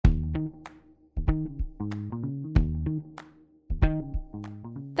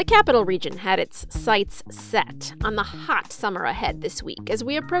The Capital Region had its sights set on the hot summer ahead this week as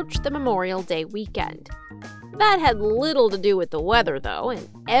we approached the Memorial Day weekend. That had little to do with the weather, though, and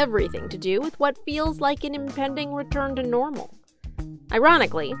everything to do with what feels like an impending return to normal.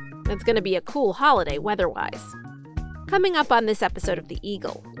 Ironically, it's going to be a cool holiday weather-wise. Coming up on this episode of The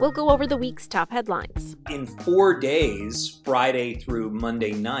Eagle, we'll go over the week's top headlines. In 4 days, Friday through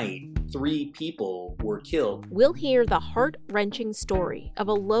Monday night, 3 people were killed. We'll hear the heart-wrenching story of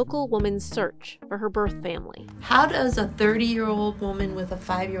a local woman's search for her birth family. How does a 30-year-old woman with a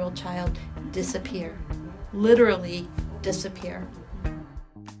 5-year-old child disappear? Literally disappear.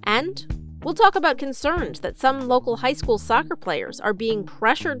 And we'll talk about concerns that some local high school soccer players are being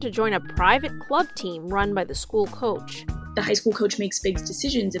pressured to join a private club team run by the school coach. The high school coach makes big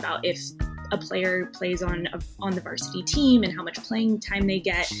decisions about if a player plays on the varsity team and how much playing time they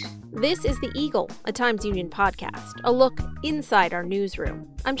get. This is The Eagle, a Times Union podcast, a look inside our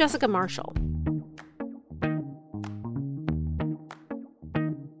newsroom. I'm Jessica Marshall.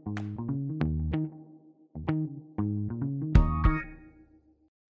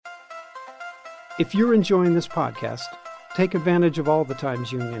 If you're enjoying this podcast, take advantage of all the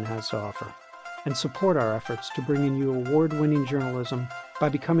Times Union has to offer and support our efforts to bring in you award-winning journalism by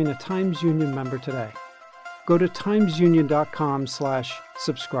becoming a Times Union member today. Go to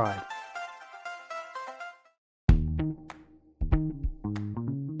timesunion.com/subscribe.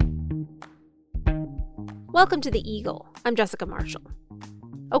 Welcome to The Eagle. I'm Jessica Marshall.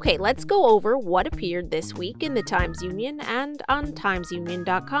 Okay, let's go over what appeared this week in the Times Union and on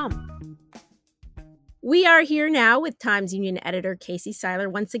timesunion.com. We are here now with Times Union editor Casey Seiler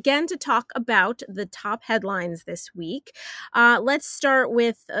once again to talk about the top headlines this week. Let's start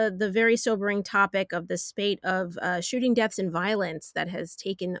with the very sobering topic of the spate of shooting deaths and violence that has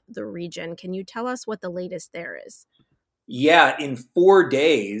taken the region. Can you tell us what the latest there is? Yeah, in 4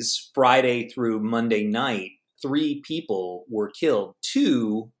 days, Friday through Monday night, 3 people were killed.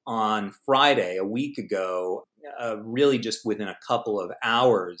 2 on Friday, a week ago, really just within a couple of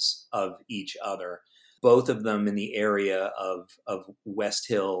hours of each other. Both of them in the area of West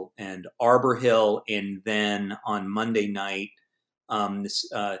Hill and Arbor Hill. And then on Monday night, this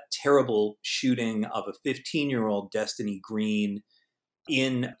terrible shooting of a 15-year-old Destiny Green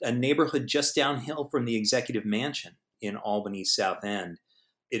in a neighborhood just downhill from the Executive Mansion in Albany's South End.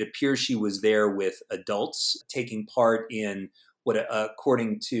 It appears she was there with adults taking part in what,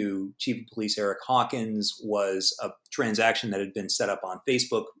 according to Chief of Police Eric Hawkins, was a transaction that had been set up on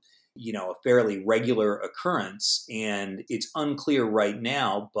Facebook, a fairly regular occurrence. And it's unclear right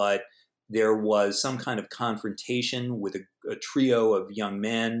now, but there was some kind of confrontation with a trio of young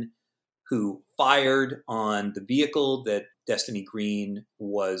men who fired on the vehicle that Destiny Green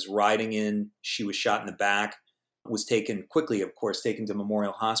was riding in. She was shot in the back, was taken quickly, of course, taken to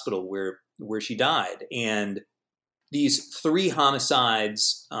Memorial Hospital where she died. And these 3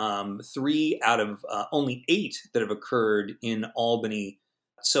 homicides, 3 out of only 8 that have occurred in Albany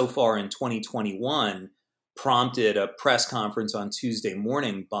so far in 2021, prompted a press conference on Tuesday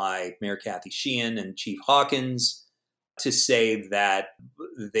morning by Mayor Kathy Sheehan and Chief Hawkins to say that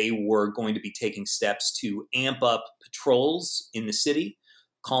they were going to be taking steps to amp up patrols in the city,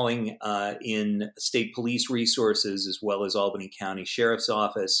 calling in state police resources as well as Albany County Sheriff's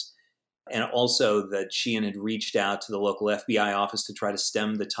Office, and also that Sheehan had reached out to the local FBI office to try to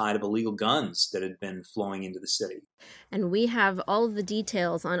stem the tide of illegal guns that had been flowing into the city. And we have all of the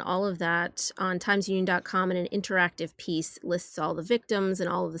details on all of that on timesunion.com, and an interactive piece lists all the victims and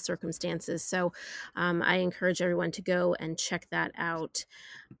all of the circumstances. So I encourage everyone to go and check that out.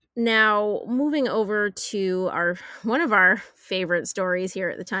 Now, moving over to one of our favorite stories here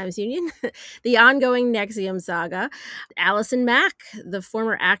at the Times Union, the ongoing NXIVM saga. Allison Mack, the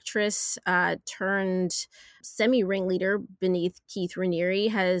former actress turned semi-ringleader beneath Keith Raniere,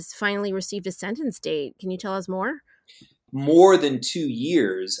 has finally received a sentence date. Can you tell us more? More than 2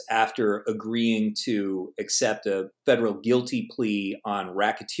 years after agreeing to accept a federal guilty plea on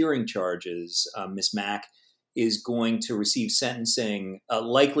racketeering charges, Ms. Mack is going to receive sentencing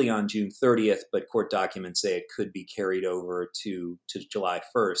likely on June 30th, but court documents say it could be carried over to July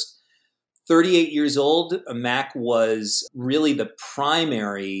 1st. 38 years old, Mack was really the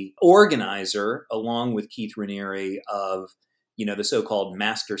primary organizer, along with Keith Raniere, of the so-called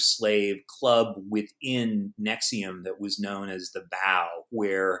master-slave club within NXIVM that was known as the Bow,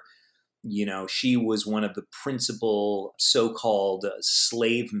 where she was one of the principal so-called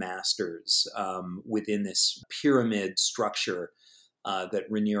slave masters within this pyramid structure that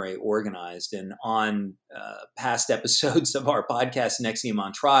Raniere organized. And on past episodes of our podcast, NXIVM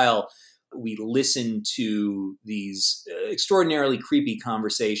on Trial, We listened to these extraordinarily creepy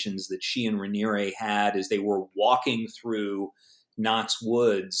conversations that she and Raniere had as they were walking through Knott's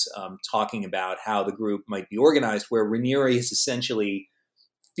Woods, talking about how the group might be organized, where Raniere is essentially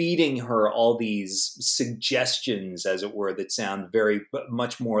feeding her all these suggestions, as it were, that sound very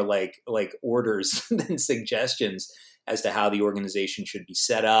much more like orders than suggestions as to how the organization should be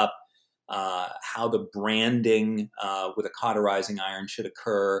set up, how the branding with a cauterizing iron should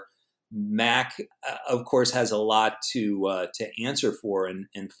occur. Mac, of course, has a lot to answer for, and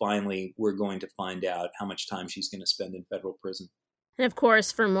finally, we're going to find out how much time she's going to spend in federal prison. And of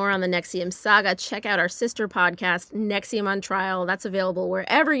course, for more on the NXIVM saga, check out our sister podcast, NXIVM on Trial. That's available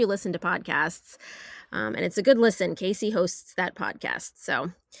wherever you listen to podcasts. And it's a good listen. Casey hosts that podcast,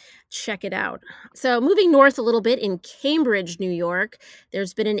 so check it out. So moving north a little bit in Cambridge, New York,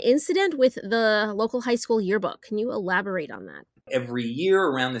 there's been an incident with the local high school yearbook. Can you elaborate on that? Every year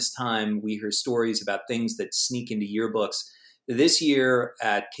around this time, we hear stories about things that sneak into yearbooks. This year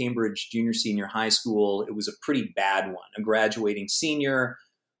at Cambridge Junior Senior High School, it was a pretty bad one. A graduating senior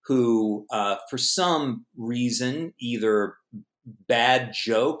who, for some reason, either bad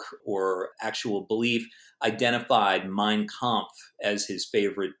joke or actual belief, identified Mein Kampf as his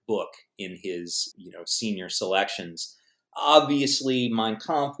favorite book in his, senior selections. Obviously, Mein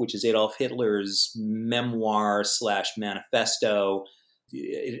Kampf, which is Adolf Hitler's memoir/manifesto,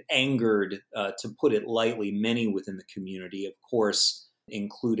 it angered, to put it lightly, many within the community, of course,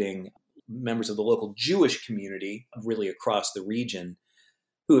 including members of the local Jewish community, really across the region,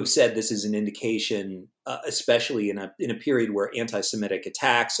 who have said this is an indication, especially in a period where anti-Semitic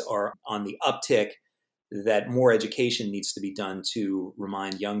attacks are on the uptick, that more education needs to be done to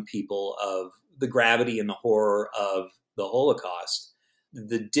remind young people of the gravity and the horror of the Holocaust.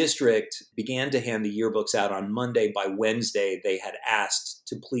 The district began to hand the yearbooks out on Monday. By Wednesday, they had asked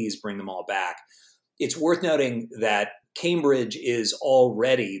to please bring them all back. It's worth noting that Cambridge is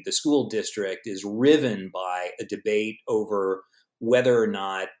already, the school district is riven by a debate over whether or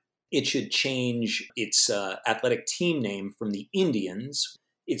not it should change its athletic team name from the Indians.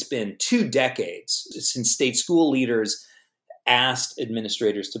 It's been 2 decades since state school leaders asked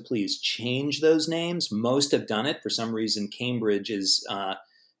administrators to please change those names. Most have done it. For some reason, Cambridge is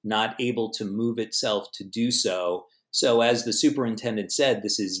not able to move itself to do so. So as the superintendent said,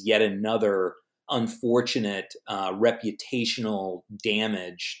 this is yet another unfortunate reputational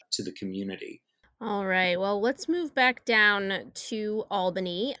damage to the community. All right, well, let's move back down to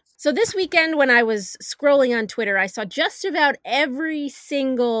Albany. So this weekend when I was scrolling on Twitter, I saw just about every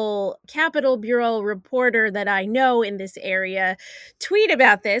single Capitol Bureau reporter that I know in this area tweet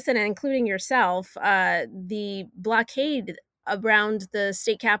about this, and including yourself. The blockade around the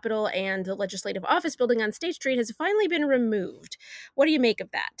state capitol and the legislative office building on State Street has finally been removed. What do you make of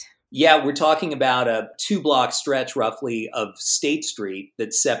that? Yeah, we're talking about a 2-block stretch roughly of State Street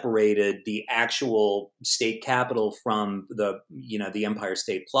that separated the actual state capitol from the Empire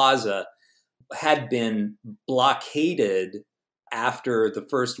State Plaza, had been blockaded after the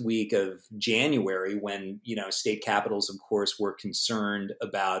first week of January when, state capitals, of course, were concerned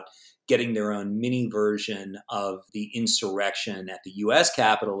about getting their own mini version of the insurrection at the U.S.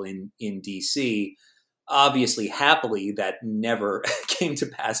 Capitol in D.C. Obviously, happily, that never came to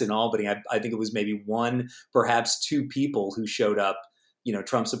pass in Albany. I think it was maybe 1, perhaps 2 people who showed up,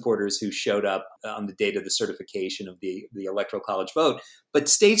 Trump supporters who showed up on the date of the certification of the Electoral College vote. But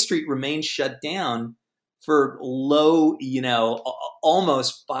State Street remained shut down for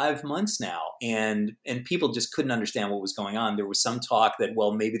almost 5 months now. And people just couldn't understand what was going on. There was some talk that,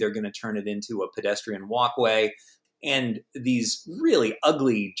 well, maybe they're going to turn it into a pedestrian walkway. And these really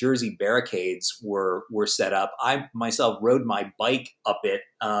ugly Jersey barricades were set up. I myself rode my bike up it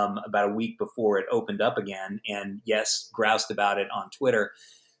about a week before it opened up again, and yes, groused about it on Twitter.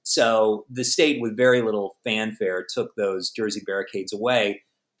 So the state, with very little fanfare, took those Jersey barricades away.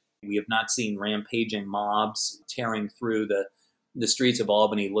 We have not seen rampaging mobs tearing through the streets of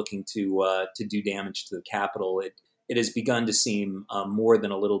Albany looking to do damage to the Capitol. It has begun to seem more than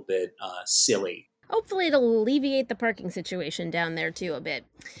a little bit silly. Hopefully it'll alleviate the parking situation down there too a bit.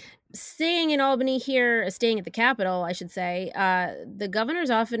 Staying in Albany here, staying at the Capitol, I should say, the governor's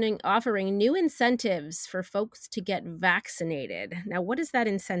offering new incentives for folks to get vaccinated. Now, what is that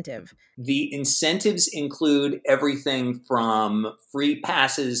incentive? The incentives include everything from free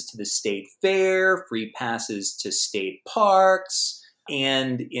passes to the state fair, free passes to state parks,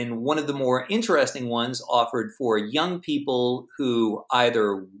 and in one of the more interesting ones offered for young people who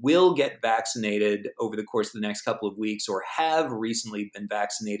either will get vaccinated over the course of the next couple of weeks or have recently been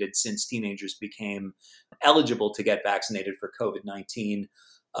vaccinated since teenagers became eligible to get vaccinated for COVID-19.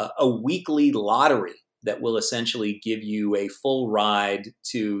 a weekly lottery that will essentially give you a full ride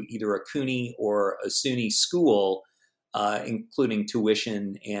to either a CUNY or a SUNY school, including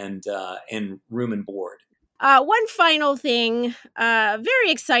tuition and room and board. One final thing, very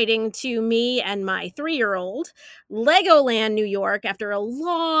exciting to me and my 3-year-old, Legoland New York, after a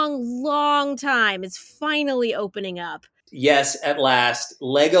long time, is finally opening up. Yes, at last,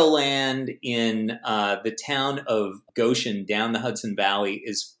 Legoland in the town of Goshen down the Hudson Valley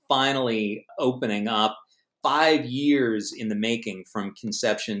is finally opening up. 5 years in the making from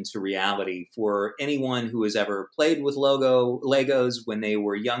conception to reality. For anyone who has ever played with Legos when they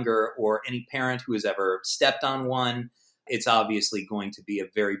were younger, or any parent who has ever stepped on one, it's obviously going to be a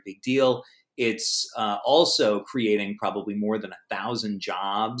very big deal. It's also creating probably more than 1,000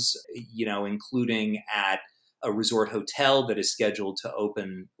 jobs, including at a resort hotel that is scheduled to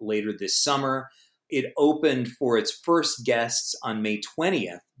open later this summer. It opened for its first guests on May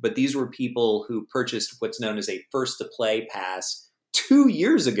 20th, but these were people who purchased what's known as a first-to-play pass 2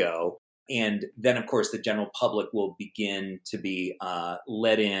 years ago. And then, of course, the general public will begin to be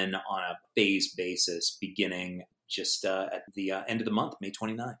let in on a phased basis beginning just at the end of the month, May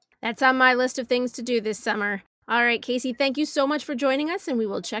 29th. That's on my list of things to do this summer. All right, Casey, thank you so much for joining us, and we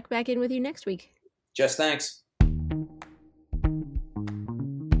will check back in with you next week. Just thanks.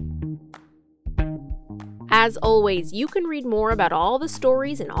 As always, you can read more about all the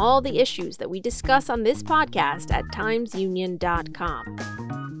stories and all the issues that we discuss on this podcast at timesunion.com.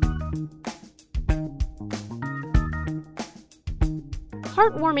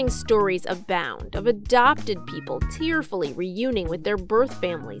 Heartwarming stories abound of adopted people tearfully reuniting with their birth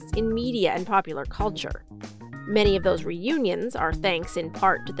families in media and popular culture. Many of those reunions are thanks in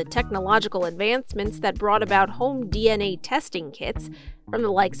part to the technological advancements that brought about home DNA testing kits from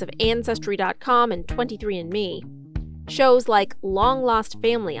the likes of Ancestry.com and 23andMe. Shows like Long Lost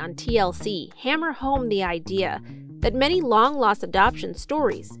Family on TLC hammer home the idea that many long-lost adoption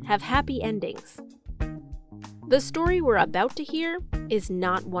stories have happy endings. The story we're about to hear is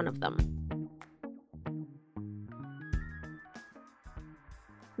not one of them.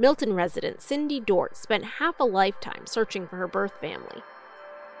 Milton resident Cindy Dort spent half a lifetime searching for her birth family.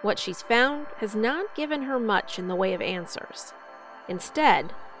 What she's found has not given her much in the way of answers.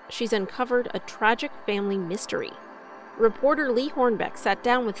 Instead, she's uncovered a tragic family mystery. Reporter Lee Hornbeck sat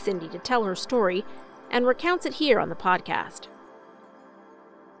down with Cindy to tell her story and recounts it here on the podcast.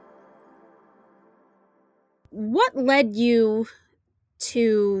 What led you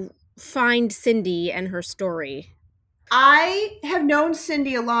to find Cindy and her story? I have known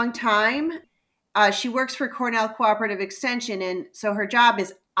Cindy a long time. She works for Cornell Cooperative Extension, and so her job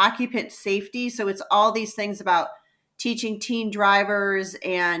is occupant safety. So it's all these things about teaching teen drivers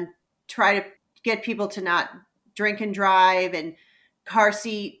and try to get people to not drink and drive, and car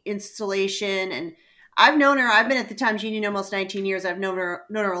seat installation. And I've known her. I've been at the Times Union almost 19 years. I've known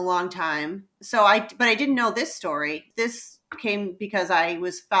her a long time. But I didn't know this story. This came because I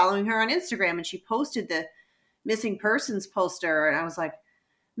was following her on Instagram, and she posted the missing persons poster, and I was like,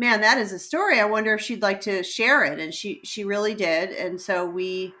 man, that is a story. I wonder if she'd like to share it. And she really did. And so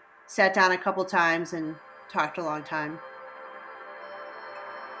we sat down a couple times and talked a long time.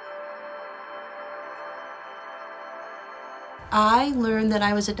 I learned that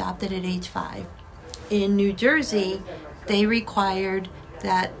I was adopted at age 5. In New Jersey, they required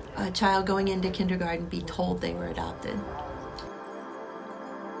that a child going into kindergarten be told they were adopted.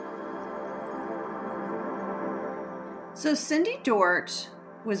 So Cindy Dort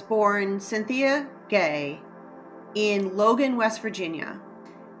was born Cynthia Gay in Logan, West Virginia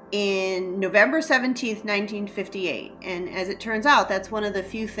in November 17th, 1958. And as it turns out, that's one of the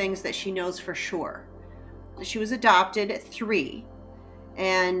few things that she knows for sure. She was adopted at 3,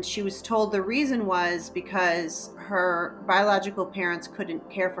 and she was told the reason was because her biological parents couldn't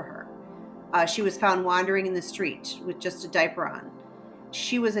care for her. She was found wandering in the street with just a diaper on.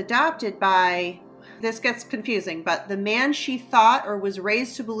 She was adopted by, this gets confusing, but the man she thought or was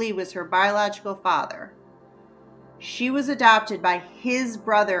raised to believe was her biological father. She was adopted by his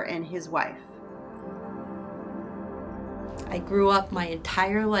brother and his wife. I grew up my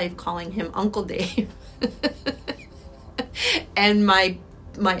entire life calling him Uncle Dave. And my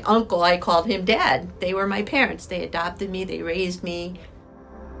uncle, I called him Dad. They were my parents. They adopted me. They raised me.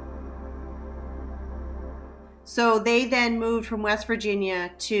 So they then moved from West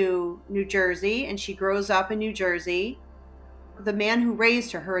Virginia to New Jersey, and she grows up in New Jersey. The man who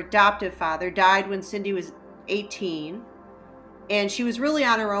raised her adoptive father, died when Cindy was 18, and she was really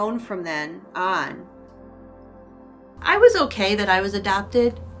on her own from then on. I was okay that I was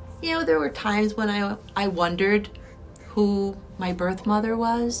adopted. You know, there were times when I wondered who my birth mother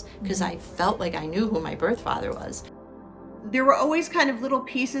was, because I felt like I knew who my birth father was. There were always kind of little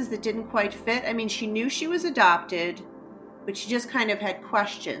pieces that didn't quite fit. I mean, she knew she was adopted, but she just kind of had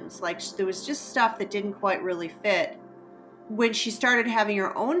questions. Like, there was just stuff that didn't quite really fit. When she started having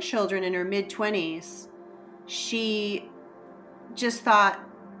her own children in her mid-20s, she just thought,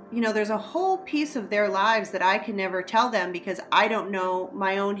 there's a whole piece of their lives that I can never tell them because I don't know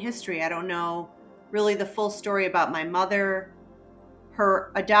my own history. I don't know really the full story about my mother.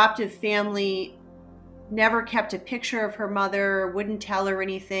 Her adoptive family never kept a picture of her mother, wouldn't tell her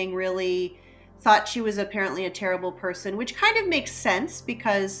anything really, thought she was apparently a terrible person, which kind of makes sense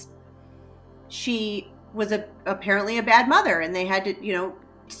because she was apparently a bad mother, and they had to,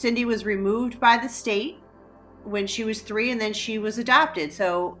 Cindy was removed by the state when she was 3, and then she was adopted,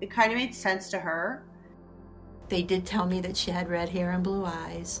 so it kind of made sense to her. They did tell me that she had red hair and blue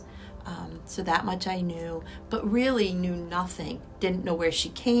eyes, so that much I knew, but really knew nothing. Didn't know where she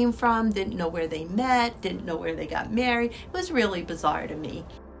came from, didn't know where they met, didn't know where they got married. It was really bizarre to me.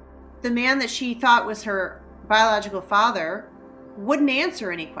 The man that she thought was her biological father wouldn't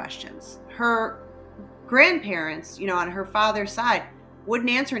answer any questions. Her grandparents, on her father's side, wouldn't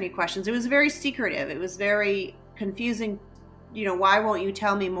answer any questions. It was very secretive. It was very confusing. Why won't you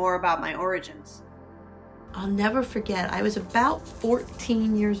tell me more about my origins? I'll never forget, I was about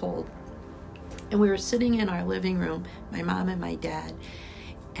 14 years old, and we were sitting in our living room, my mom and my dad,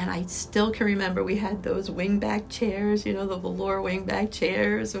 and I still can remember we had those wingback chairs, the velour wingback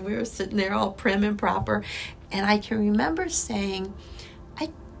chairs, and we were sitting there all prim and proper, and I can remember saying,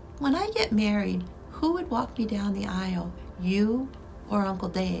 when I get married, who would walk me down the aisle, you or Uncle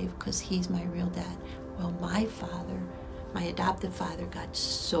Dave, because he's my real dad? Well, my father, my adoptive father, got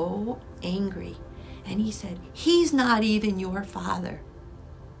so angry. And he said, he's not even your father.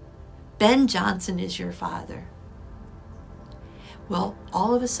 Ben Johnson is your father. Well,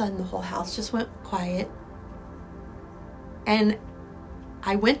 all of a sudden, the whole house just went quiet. And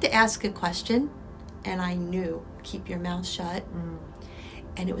I went to ask a question, and I knew, keep your mouth shut.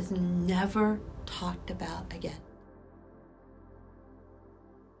 And it was never talked about again.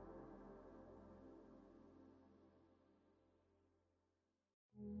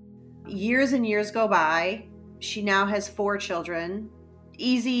 Years and years go by. She now has 4 children.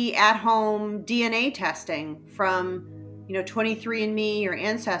 Easy at-home DNA testing from, 23andMe or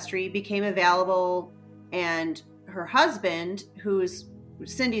Ancestry became available, and her husband, who's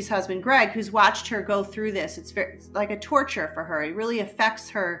Cindy's husband, Greg, who's watched her go through this, it's like a torture for her. It really affects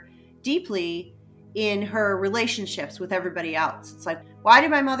her deeply in her relationships with everybody else. It's like, why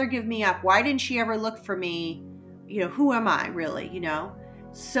did my mother give me up? Why didn't she ever look for me? Who am I really,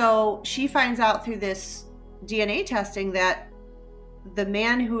 So she finds out through this DNA testing that the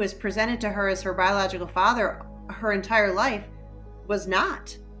man who is presented to her as her biological father her entire life was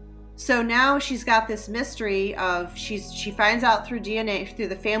not. So now she's got this mystery of she finds out through DNA, through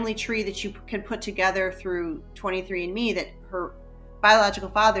the family tree that you can put together through 23andMe, that her biological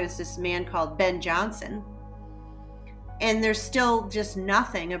father is this man called Ben Johnson. And there's still just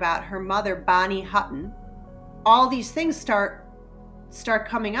nothing about her mother, Bonnie Hutton. All these things start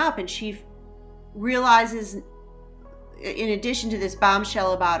coming up, and she realizes, in addition to this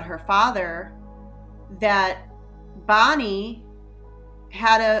bombshell about her father, that Bonnie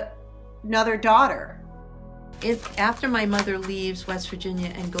had another daughter. After my mother leaves West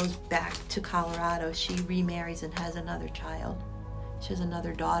Virginia and goes back to Colorado, she remarries and has another child. She has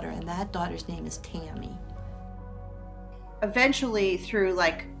another daughter, and that daughter's name is Tammy. Eventually, through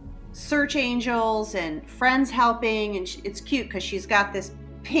search angels and friends helping, and it's cute because she's got this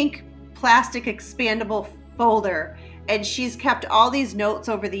pink plastic expandable folder, and she's kept all these notes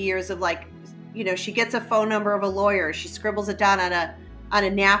over the years of she gets a phone number of a lawyer, she scribbles it down on a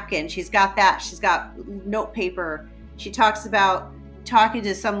napkin. She's got that. She's got note paper. She talks about talking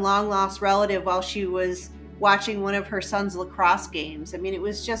to some long lost relative while she was watching one of her son's lacrosse games. I mean, it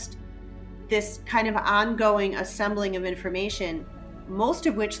was just this kind of ongoing assembling of information, most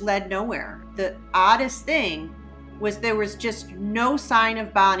of which led nowhere. The oddest thing was there was just no sign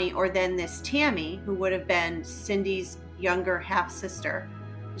of Bonnie or then this Tammy, who would have been Cindy's younger half-sister.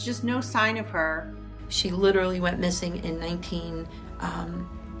 There's just no sign of her. She literally went missing in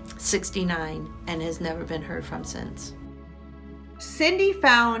 1969 and has never been heard from since. Cindy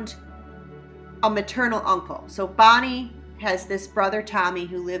found a maternal uncle. So Bonnie has this brother, Tommy,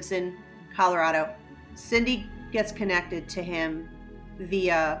 who lives in Colorado. Cindy gets connected to him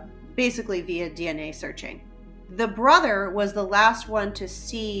via DNA searching. The brother was the last one to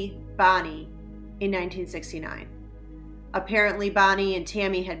see Bonnie in 1969. Apparently, Bonnie and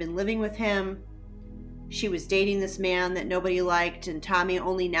Tammy had been living with him. she was dating this man that nobody liked, and Tommy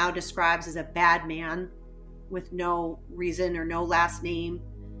only now describes as a bad man with no reason or no last name.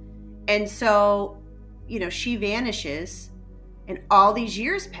 And so, she vanishes, and all these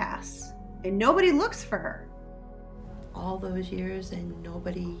years pass, and nobody looks for her. All those years, and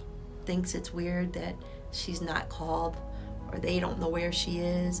nobody thinks it's weird that she's not called, or they don't know where she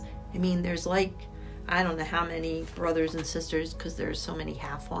is. I mean, there's I don't know how many brothers and sisters, because there's so many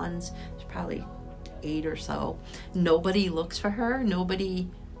half ones. There's probably 8 or so. Nobody looks for her. Nobody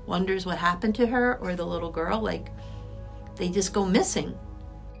wonders what happened to her or the little girl. They just go missing.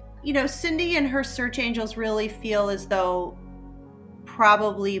 Cindy and her search angels really feel as though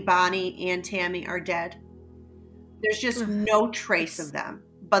probably Bonnie and Tammy are dead. There's just no trace of them,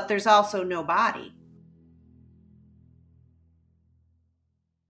 but there's also no body.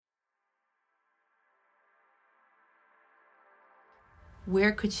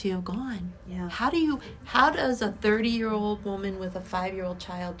 Where could she have gone? Yeah. How does a 30-year-old woman with a 5-year-old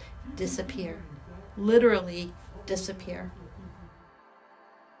child disappear? Literally disappear.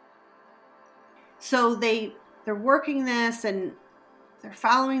 So they're working this, and they're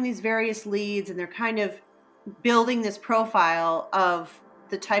following these various leads, and they're kind of building this profile of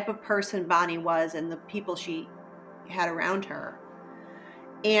the type of person Bonnie was and the people she had around her.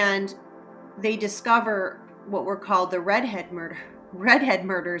 And they discover what were called the redhead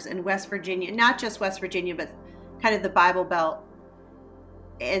murders in West Virginia, not just West Virginia, but kind of the Bible Belt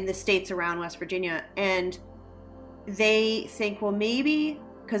and the states around West Virginia. And they think, well, maybe,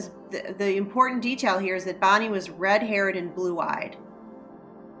 because the important detail here is that Bonnie was red-haired and blue-eyed.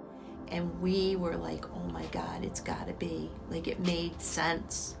 And we were like, oh my God, it's gotta be. It made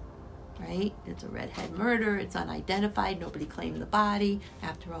sense, right? It's a redhead murder, it's unidentified, nobody claimed the body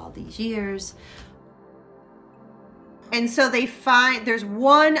after all these years. And so they find there's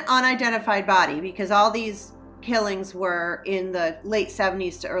one unidentified body, because all these killings were in the late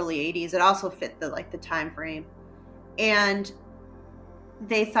 70s to early 80s. It also fit the time frame. And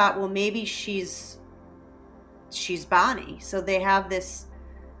they thought, well, maybe she's Bonnie. So they have this.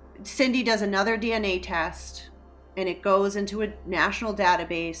 Cindy does another DNA test, and it goes into a national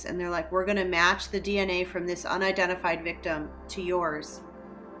database, and they're like, we're going to match the DNA from this unidentified victim to yours.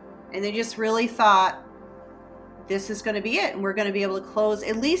 And they just really thought, this is going to be it, and we're going to be able to close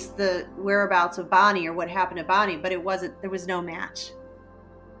at least the whereabouts of Bonnie or what happened to Bonnie, but it wasn't, there was no match.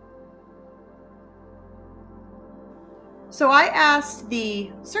 So I asked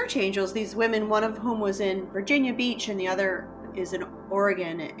the search angels, these women, one of whom was in Virginia Beach and the other is in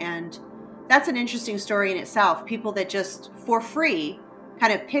Oregon, and that's an interesting story in itself. People that just for free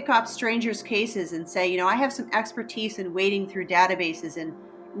kind of pick up strangers' cases and say, I have some expertise in wading through databases and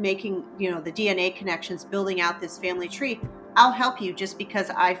making, the DNA connections, building out this family tree. I'll help you just because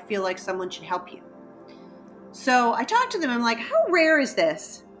I feel like someone should help you. So I talked to them. I'm like, how rare is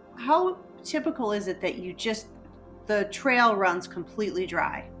this? How typical is it that the trail runs completely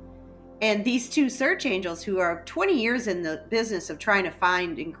dry? And these two search angels, who are 20 years in the business of trying to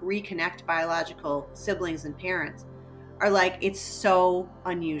find and reconnect biological siblings and parents, are like, it's so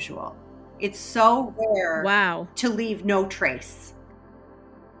unusual. It's so rare to leave no trace.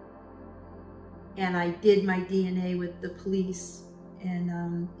 And I did my DNA with the police,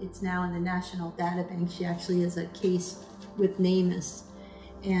 and it's now in the National Data Bank. She actually has a case with NamUs.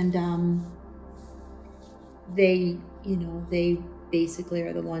 And they basically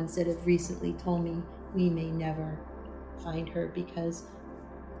are the ones that have recently told me we may never find her, because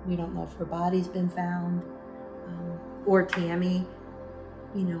we don't know if her body's been found, or Tammy,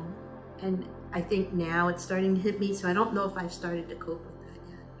 and I think now it's starting to hit me, so I don't know if I've started to cope with that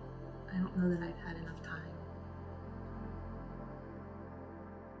yet. I don't know that I've had enough time.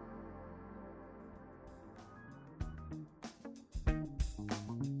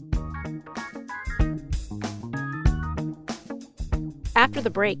 After the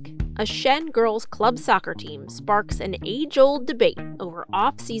break, a Shen girls club soccer team sparks an age-old debate over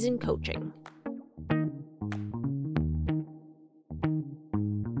off-season coaching.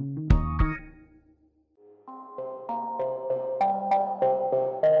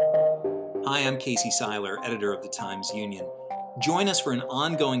 Hi, I'm Casey Seiler, editor of the Times-Union. Join us for an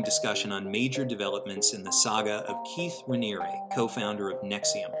ongoing discussion on major developments in the saga of Keith Raniere, co-founder of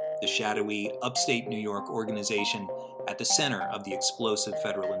NXIVM, the shadowy upstate New York organization at the center of the explosive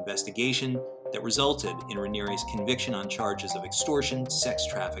federal investigation that resulted in Raniere's conviction on charges of extortion, sex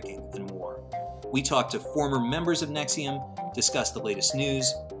trafficking, and more. We talk to former members of NXIVM, discuss the latest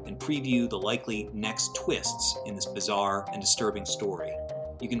news, and preview the likely next twists in this bizarre and disturbing story.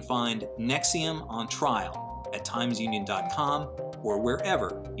 You can find NXIVM on Trial at timesunion.com or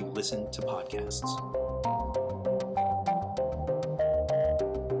wherever you listen to podcasts.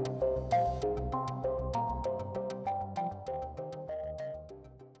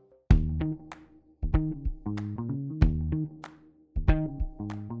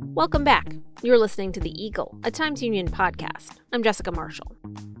 Welcome back. You're listening to The Eagle, a Times Union podcast. I'm Jessica Marshall.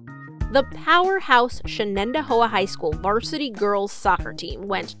 The powerhouse Shenendehowa High School varsity girls soccer team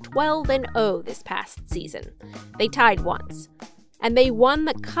went 12-0 this past season. They tied once. And they won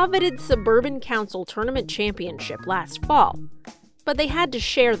the coveted Suburban Council Tournament Championship last fall. But they had to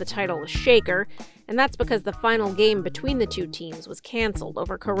share the title with Shaker, and that's because the final game between the two teams was canceled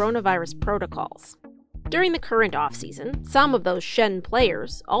over coronavirus protocols. During the current offseason, some of those Shen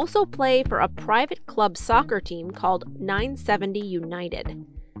players also play for a private club soccer team called 970 United.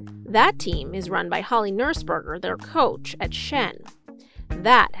 That team is run by Holly Nursberger, their coach at Shen.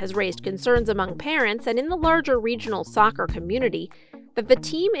 That has raised concerns among parents and in the larger regional soccer community that the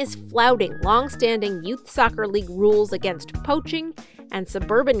team is flouting long-standing youth soccer league rules against poaching and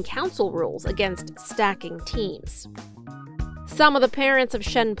suburban council rules against stacking teams. Some of the parents of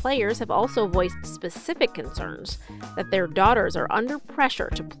Shen players have also voiced specific concerns that their daughters are under pressure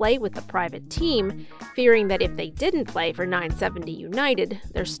to play with the private team, fearing that if they didn't play for 970 United,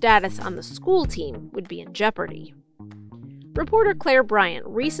 their status on the school team would be in jeopardy. Reporter Claire Bryant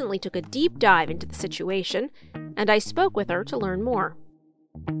recently took a deep dive into the situation, and I spoke with her to learn more.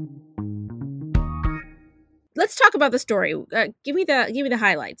 Let's talk about the story. Give me the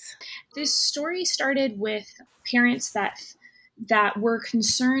highlights. This story started with parents that were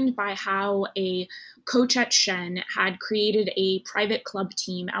concerned by how a coach at Shen had created a private club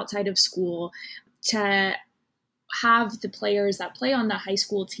team outside of school to have the players that play on the high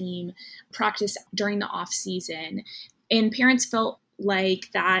school team practice during the off season. And parents felt like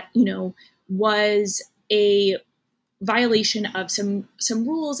that, was a violation of some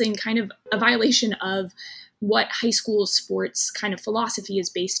rules and kind of a violation of what high school sports kind of philosophy is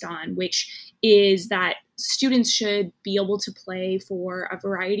based on, which is that students should be able to play for a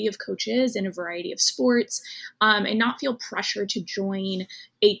variety of coaches and a variety of sports, and not feel pressure to join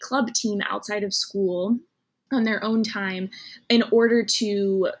a club team outside of school on their own time in order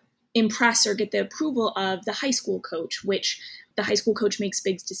to impress or get the approval of the high school coach, which the high school coach makes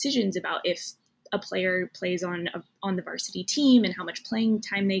big decisions about if a player plays on the varsity team and how much playing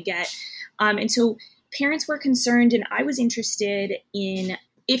time they get. And so parents were concerned, and I was interested in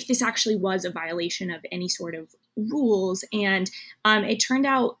if this actually was a violation of any sort of rules. And it turned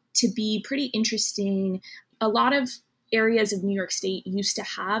out to be pretty interesting. A lot of areas of New York State used to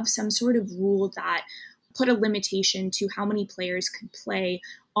have some sort of rule that put a limitation to how many players could play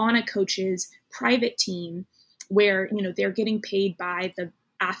on a coach's private team, where, they're getting paid by the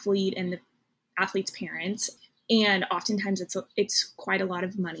athlete and the athlete's parents. And oftentimes it's quite a lot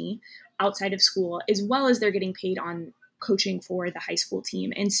of money outside of school, as well as they're getting paid on coaching for the high school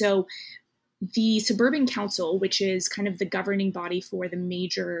team. And so the Suburban Council, which is kind of the governing body for the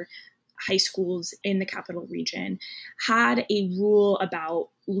major high schools in the capital region, had a rule about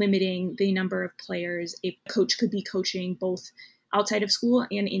limiting the number of players a coach could be coaching both outside of school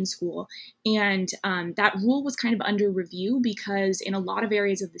and in school. And that rule was kind of under review because in a lot of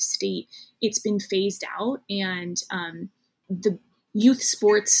areas of the state, it's been phased out, and the youth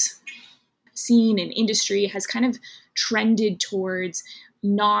sports scene and industry has kind of trended towards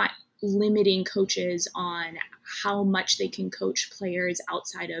not limiting coaches on how much they can coach players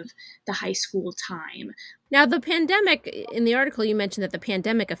outside of the high school time. Now, the pandemic, in the article you mentioned that the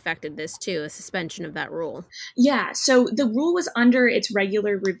pandemic affected this too, a suspension of that rule. Yeah, so the rule was under its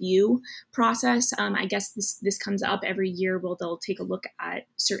regular review process. I guess this comes up every year where they'll take a look at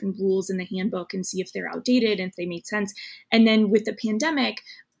certain rules in the handbook and see if they're outdated and if they made sense. And then with the pandemic,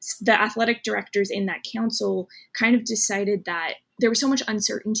 the athletic directors in that council kind of decided that there was so much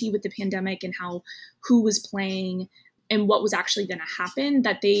uncertainty with the pandemic and who was playing and what was actually going to happen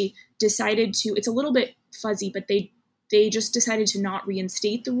that they decided to, it's a little bit fuzzy, but they just decided to not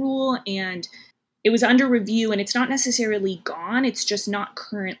reinstate the rule, and it was under review, and it's not necessarily gone. It's just not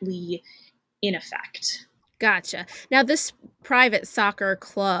currently in effect. Gotcha. Now, this private soccer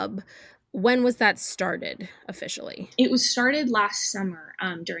club, when was that started officially? It was started last summer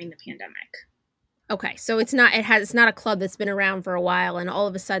during the pandemic. Okay, so it's not a club that's been around for a while, and all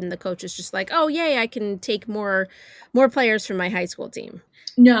of a sudden the coach is just like, oh yay, I can take more players from my high school team.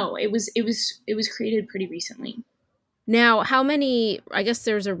 No, it was created pretty recently. Now, how many? I guess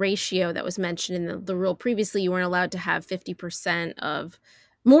there's a ratio that was mentioned in the rule previously. You weren't allowed to have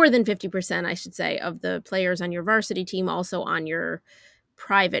more than 50%, I should say, of the players on your varsity team also on your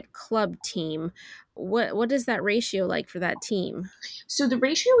private club team. What is that ratio like for that team? So the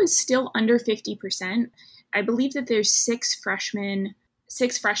ratio is still under 50%. I believe that there's six freshmen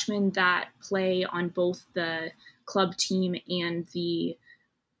that play on both the club team and the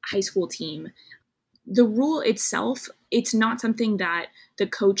high school team. The rule itself it's not something that the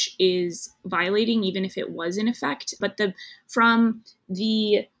coach is violating, even if it was in effect. But from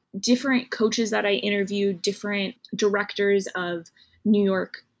the different coaches that I interviewed, different directors of New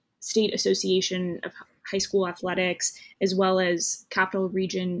York State Association of High School Athletics, as well as Capital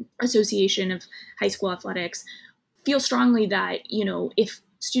Region Association of High School Athletics, feel strongly that, if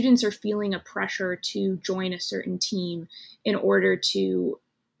students are feeling a pressure to join a certain team in order to,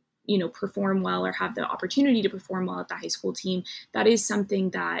 perform well or have the opportunity to perform well at the high school team, that is something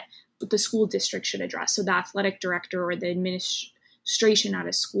that the school district should address. So the athletic director or the administration at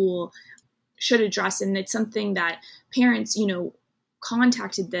a school should address. And it's something that parents,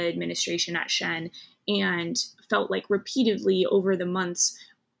 contacted the administration at Shen and felt like repeatedly over the months,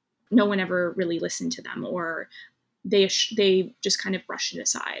 no one ever really listened to them, or they just kind of brushed it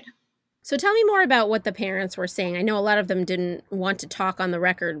aside. So tell me more about what the parents were saying. I know a lot of them didn't want to talk on the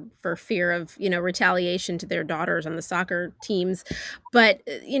record for fear of, retaliation to their daughters on the soccer teams. But,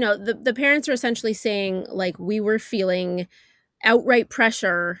 the parents are essentially saying, like, we were feeling outright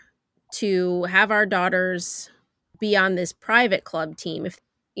pressure to have our daughters be on this private club team. If,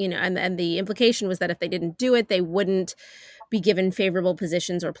 and the implication was that if they didn't do it, they wouldn't be given favorable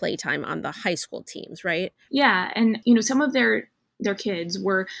positions or playtime on the high school teams, right? Yeah. And, some of their kids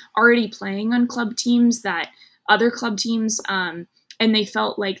were already playing on club teams, that other club teams, and they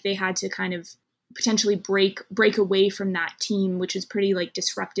felt like they had to kind of potentially break away from that team, which is pretty like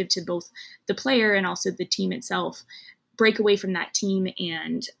disruptive to both the player and also the team itself, break away from that team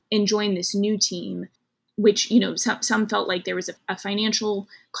and join this new team, which, some felt like there was a financial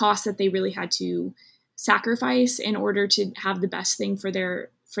cost that they really had to sacrifice in order to have the best thing for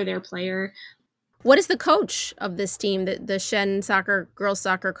their player. What is the coach of this team, the Shen girls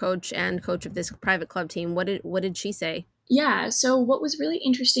soccer coach and coach of this private club team? What did she say? Yeah, so what was really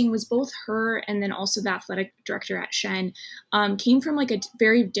interesting was both her and then also the athletic director at Shen came from like a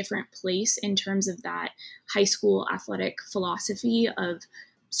very different place in terms of that high school athletic philosophy of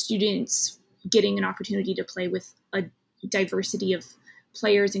students getting an opportunity to play with a diversity of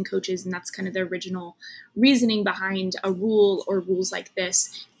players and coaches. And that's kind of the original reasoning behind a rule or rules like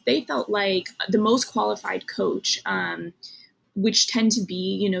this. They felt like the most qualified coach, which tend to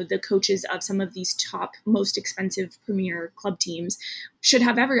be, the coaches of some of these top, most expensive premier club teams, should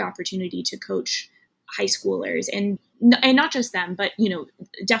have every opportunity to coach high schoolers. And not just them, but,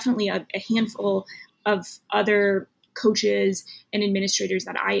 definitely a handful of other coaches and administrators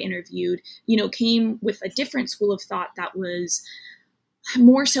that I interviewed, came with a different school of thought that was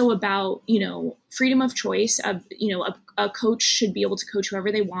more so about, freedom of choice. A coach should be able to coach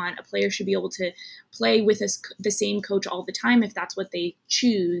whoever they want. A player should be able to play with the same coach all the time if that's what they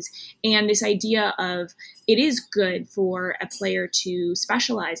choose. And this idea of it is good for a player to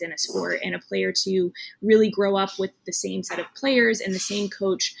specialize in a sport and a player to really grow up with the same set of players and the same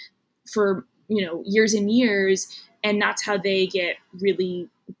coach for, years and years. And that's how they get really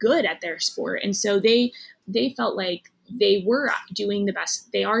good at their sport. And so they felt like they were doing the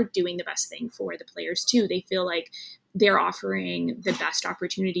best. They are doing the best thing for the players too. They feel like they're offering the best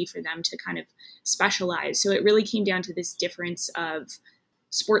opportunity for them to kind of specialize. So it really came down to this difference of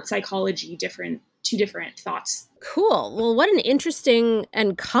sports psychology, two different thoughts. Cool. Well, what an interesting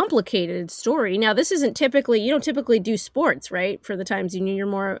and complicated story. Now, this isn't you don't typically do sports, right? For the Times Union,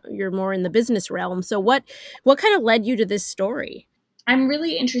 you're more in the business realm. So what kind of led you to this story? I'm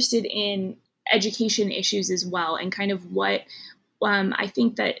really interested in education issues as well, and kind of what I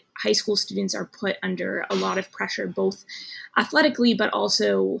think that high school students are put under a lot of pressure, both athletically, but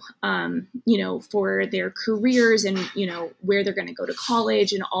also, for their careers and, where they're going to go to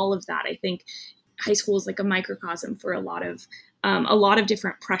college and all of that. I think high school is like a microcosm for a lot of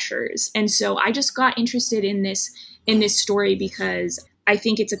different pressures. And so I just got interested in this story because I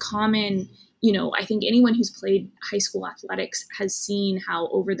think it's a common, I think anyone who's played high school athletics has seen how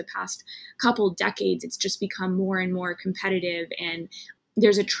over the past couple decades, it's just become more and more competitive. And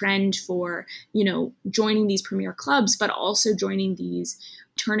there's a trend for, joining these premier clubs, but also joining these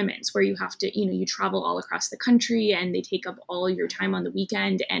tournaments where you have to, you travel all across the country and they take up all your time on the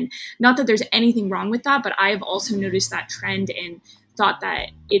weekend. And not that there's anything wrong with that, but I've also noticed that trend and thought that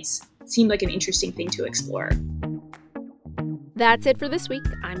it's seemed like an interesting thing to explore. That's it for this week.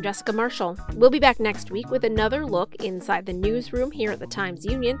 I'm Jessica Marshall. We'll be back next week with another look inside the newsroom here at the Times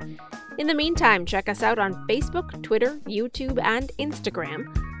Union. In the meantime, check us out on Facebook, Twitter, YouTube, and Instagram,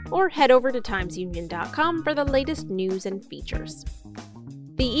 or head over to timesunion.com for the latest news and features.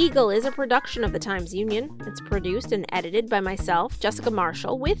 The Eagle is a production of the Times Union. It's produced and edited by myself, Jessica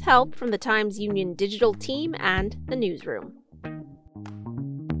Marshall, with help from the Times Union digital team and the newsroom.